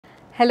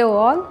Hello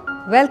all,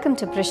 welcome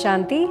to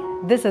Prashanti.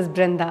 This is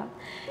Brinda.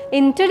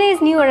 In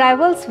today's new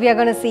arrivals, we are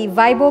going to see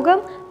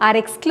Vaibhogam, our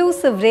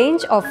exclusive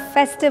range of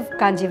festive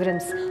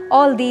Kanjivarams.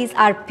 All these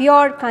are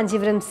pure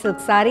Kanjivaram silk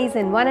sarees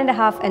in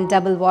 1.5 and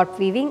double warp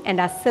weaving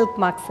and are silk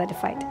mark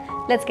certified.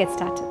 Let's get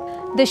started.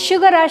 The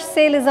Sugar Rush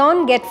sale is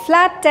on. Get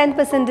flat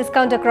 10%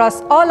 discount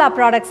across all our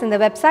products in the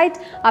website.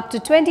 Up to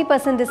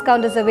 20%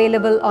 discount is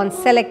available on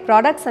select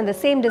products, and the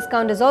same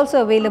discount is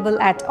also available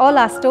at all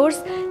our stores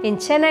in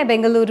Chennai,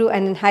 Bengaluru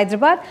and in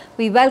Hyderabad.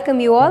 We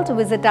welcome you all to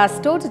visit our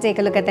store to take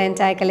a look at the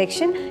entire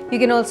collection. You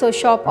can also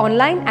shop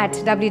online at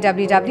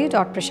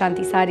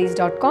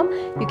www.prashantisarees.com.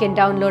 You can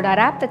download our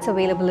app that's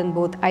available in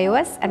both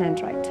iOS and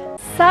Android.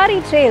 Saree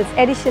Trails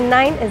Edition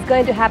 9 is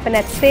going to happen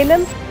at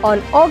Salem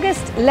on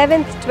August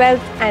 11th, 12th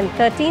and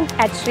 13th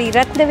at Sri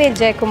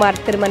RATHANAVEL KUMAR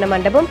THIRUMANA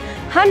MANDABAM.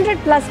 100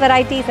 plus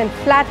varieties and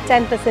flat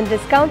 10%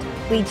 discount.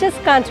 We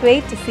just can't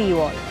wait to see you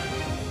all.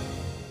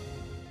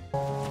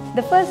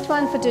 The first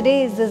one for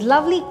today is this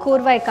lovely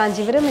Korvai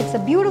Kanjivaram. It's a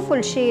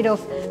beautiful shade of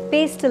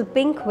pastel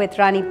pink with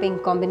Rani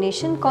pink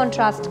combination.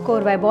 Contrast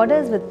Korvai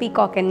borders with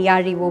peacock and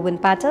yari woven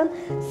pattern.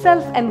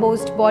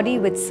 Self-embossed body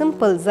with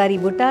simple zari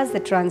buttas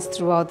that runs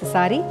throughout the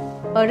saree.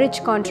 A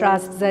rich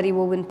contrast zari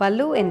woven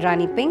pallu in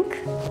Rani pink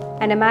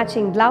and a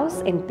matching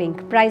blouse in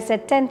pink, priced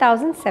at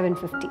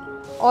 10,750.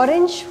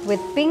 Orange with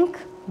pink,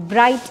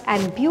 bright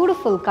and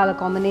beautiful color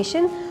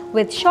combination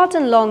with short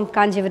and long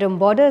Kanjivaram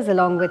borders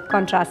along with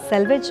contrast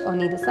selvage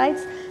on either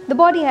sides. The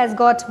body has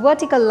got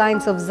vertical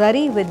lines of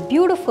zari with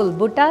beautiful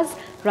buttas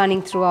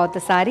running throughout the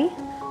saree.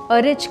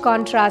 A rich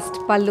contrast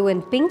pallu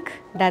in pink,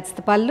 that's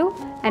the pallu,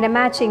 and a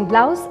matching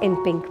blouse in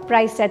pink,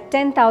 priced at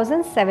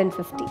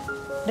 10,750.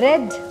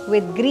 Red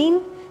with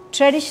green,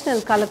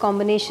 traditional color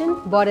combination,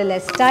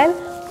 borderless style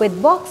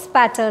with box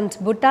patterned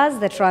buttas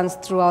that runs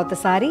throughout the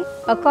saree.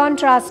 A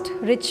contrast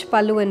rich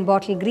pallu in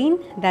bottle green,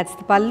 that's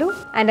the pallu,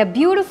 and a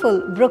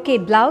beautiful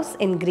brocade blouse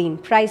in green,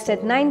 priced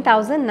at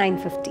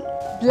 9,950.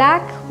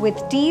 Black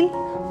with teal,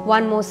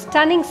 one more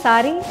stunning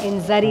saree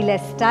in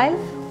zari-less style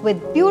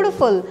with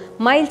beautiful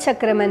Mail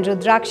Chakram and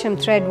Rudraksham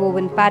thread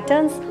woven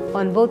patterns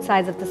on both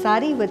sides of the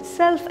saree with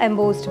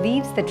self-embossed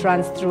weaves that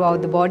runs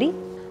throughout the body.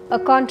 A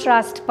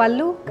contrast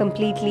pallu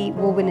completely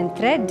woven in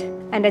thread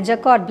and a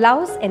jacquard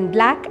blouse in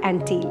black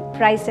and teal,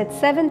 priced at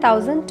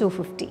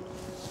 7,250.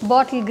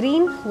 Bottle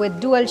green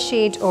with dual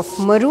shade of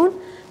maroon,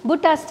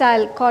 butta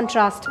style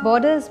contrast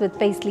borders with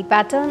paisley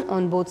pattern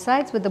on both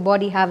sides with the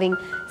body having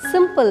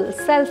simple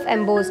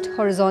self-embossed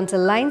horizontal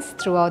lines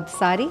throughout the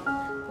saree.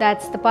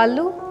 That's the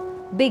pallu,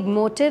 big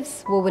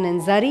motifs woven in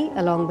zari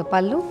along the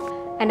pallu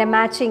and a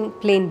matching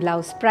plain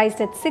blouse, priced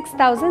at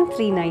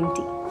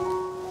 6,390.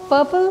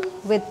 Purple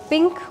with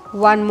pink,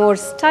 one more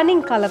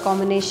stunning color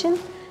combination.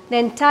 The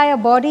entire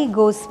body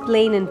goes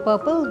plain in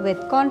purple with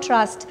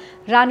contrast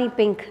Rani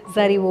pink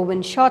zari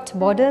woven short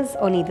borders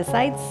on either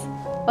sides.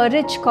 A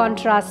rich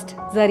contrast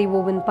zari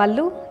woven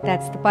pallu,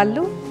 that's the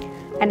pallu,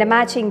 and a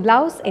matching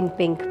blouse in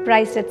pink,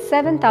 priced at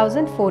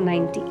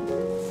 7,490.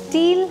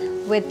 Teal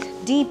with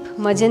deep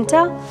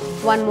magenta,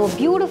 one more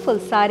beautiful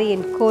saree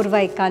in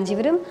Korvai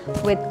Kanjivaram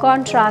with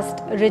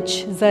contrast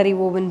rich zari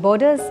woven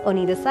borders on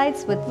either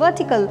sides with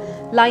vertical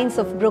lines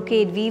of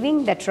brocade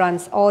weaving that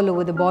runs all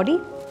over the body.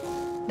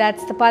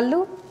 That's the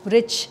pallu,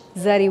 rich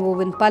zari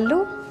woven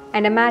pallu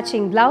and a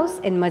matching blouse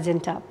in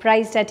magenta,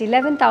 priced at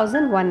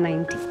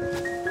 11,190.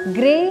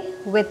 Grey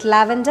with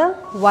lavender,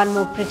 one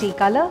more pretty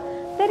color.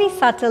 Very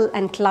subtle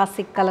and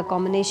classic color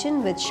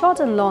combination with short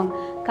and long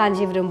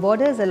Kanjivaram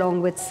borders along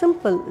with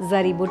simple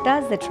zari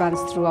buttas that runs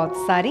throughout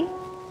the saree.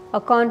 A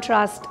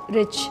contrast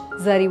rich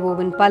zari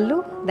woven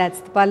pallu,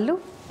 that's the pallu,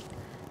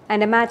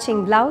 and a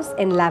matching blouse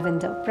in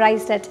lavender,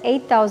 priced at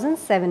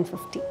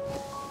 8,750.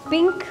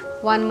 Pink,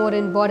 one more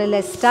in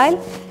borderless style.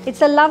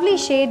 It's a lovely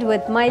shade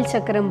with Mail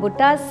Chakram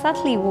buttas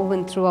subtly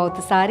woven throughout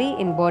the saree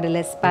in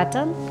borderless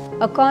pattern.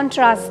 A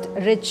contrast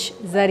rich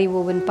zari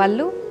woven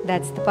pallu,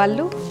 that's the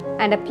pallu,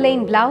 and a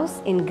plain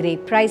blouse in grey,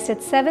 priced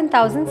at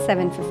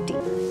 7,750.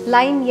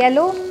 Lime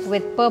yellow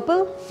with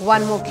purple,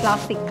 one more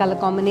classic color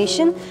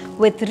combination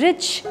with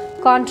rich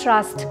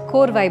contrast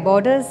Korvai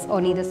borders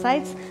on either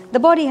sides. The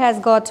body has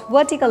got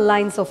vertical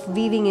lines of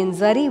weaving in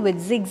zari with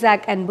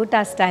zigzag and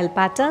butta style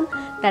pattern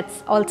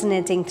that's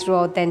alternating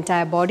throughout the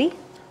entire body.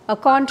 A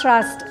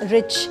contrast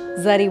rich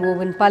zari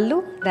woven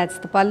pallu, that's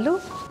the pallu,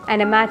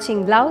 and a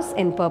matching blouse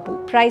in purple,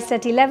 priced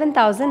at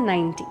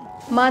 11,090.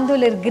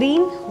 Mandular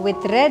green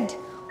with red,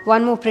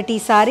 one more pretty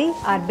saree,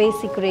 our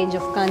basic range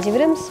of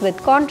Kanjivarams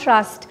with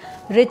contrast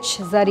rich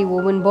zari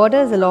woven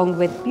borders along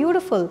with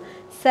beautiful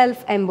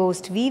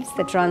self-embossed weaves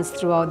that runs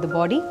throughout the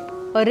body.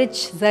 A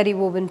rich zari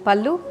woven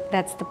pallu,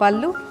 that's the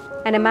pallu,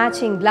 and a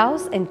matching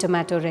blouse in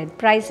tomato red,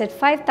 priced at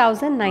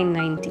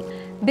 5,990.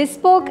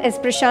 Bespoke is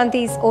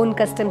Prashanti's own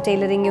custom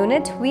tailoring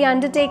unit. We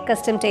undertake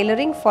custom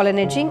tailoring, fallen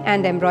edging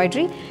and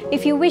embroidery.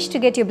 If you wish to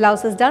get your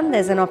blouses done,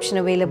 there's an option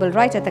available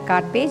right at the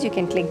cart page. You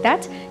can click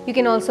that. You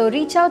can also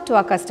reach out to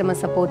our customer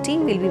support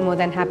team. We'll be more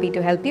than happy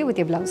to help you with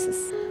your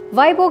blouses.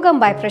 Vaibhogam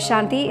by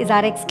Prashanti is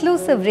our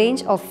exclusive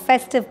range of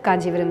festive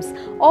Kanjivarams.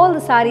 All the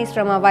sarees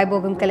from our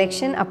Vaibhogam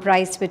collection are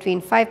priced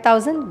between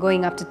 5,000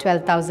 going up to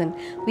 12,000.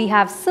 We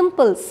have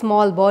simple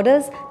small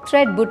borders,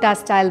 thread butta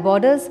style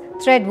borders,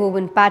 thread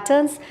woven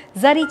patterns,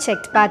 zari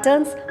checked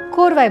patterns,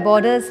 korvai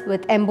borders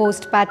with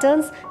embossed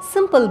patterns,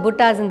 simple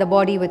buttas in the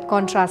body with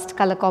contrast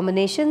color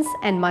combinations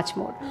and much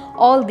more.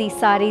 All these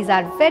sarees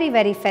are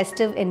very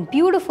festive in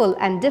beautiful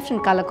and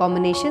different color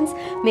combinations,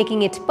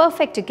 making it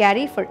perfect to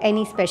carry for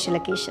any special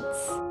occasions.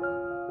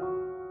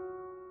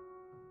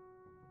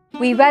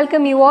 We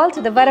welcome you all to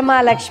the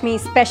Varamahalakshmi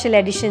Special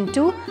Edition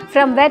 2.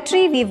 From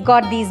WEDTREE, we've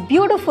got these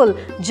beautiful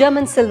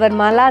German silver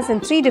malas in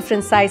 3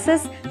 different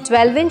sizes,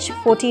 12-inch,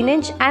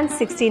 14-inch and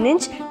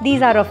 16-inch.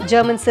 These are of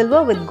German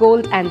silver with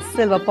gold and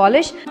silver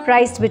polish,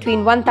 priced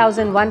between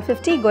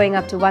 1,150 going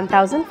up to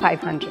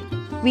 1,500.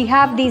 We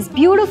have these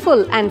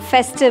beautiful and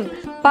festive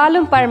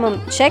Palum Paramam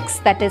checks,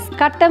 that is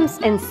cuttums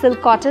in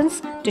silk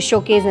cottons, to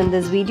showcase in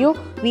this video.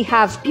 We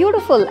have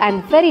beautiful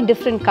and very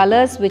different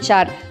colors which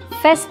are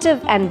festive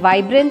and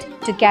vibrant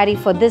to carry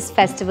for this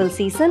festival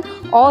season.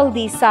 All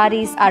these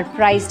sarees are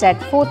priced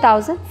at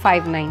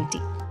 4,590.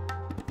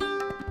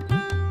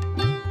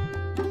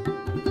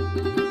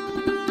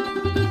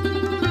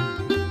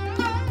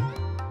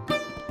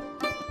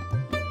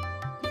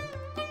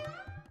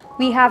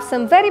 We have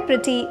some very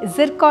pretty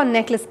zircon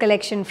necklace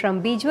collection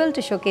from Jewel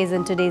to showcase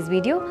in today's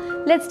video.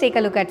 Let's take a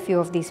look at few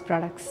of these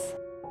products.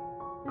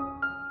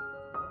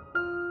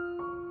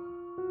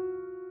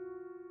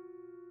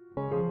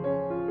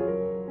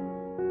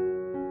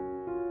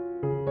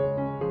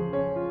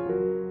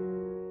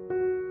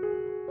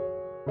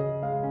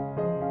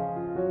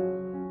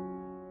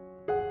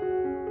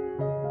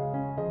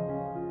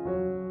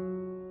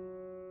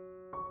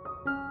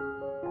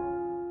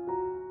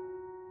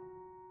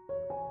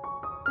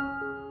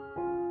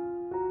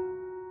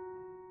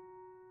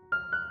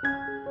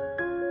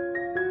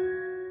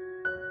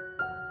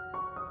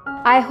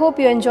 I hope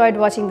you enjoyed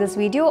watching this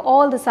video.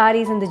 All the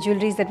sarees and the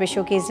jewelries that were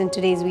showcased in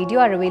today's video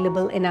are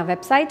available in our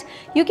website.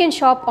 You can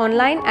shop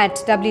online at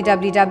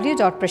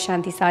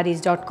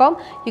www.prashantisarees.com.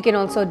 You can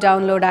also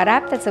download our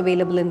app that's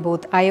available in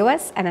both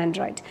iOS and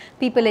Android.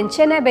 People in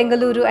Chennai,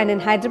 Bengaluru and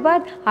in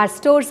Hyderabad, our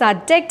stores are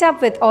decked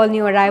up with all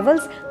new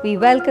arrivals. We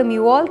welcome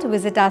you all to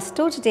visit our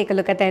store to take a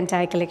look at the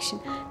entire collection.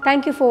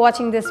 Thank you for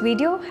watching this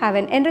video. Have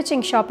an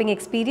enriching shopping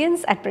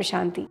experience at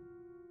Prashanti.